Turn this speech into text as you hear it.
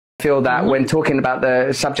feel that when talking about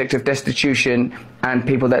the subject of destitution and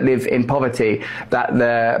people that live in poverty, that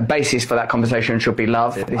the basis for that conversation should be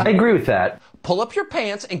love. I agree with that. Pull up your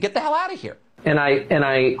pants and get the hell out of here. And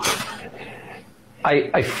I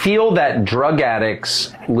feel that drug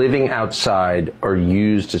addicts living outside are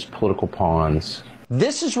used as political pawns.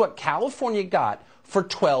 This is what California got for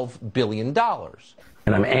 $12 billion.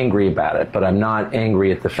 And I'm angry about it, but I'm not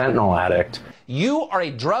angry at the fentanyl addict. You are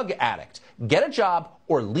a drug addict. Get a job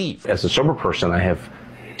or leave. As a sober person, I have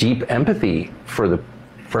deep empathy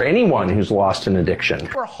for anyone who's lost an addiction.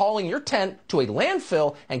 We're hauling your tent to a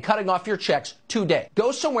landfill and cutting off your checks today.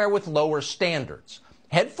 Go somewhere with lower standards.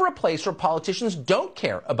 Head for a place where politicians don't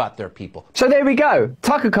care about their people. So there we go.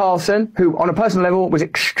 Tucker Carlson, who on a personal level was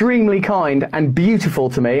extremely kind and beautiful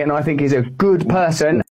to me, and I think is a good person.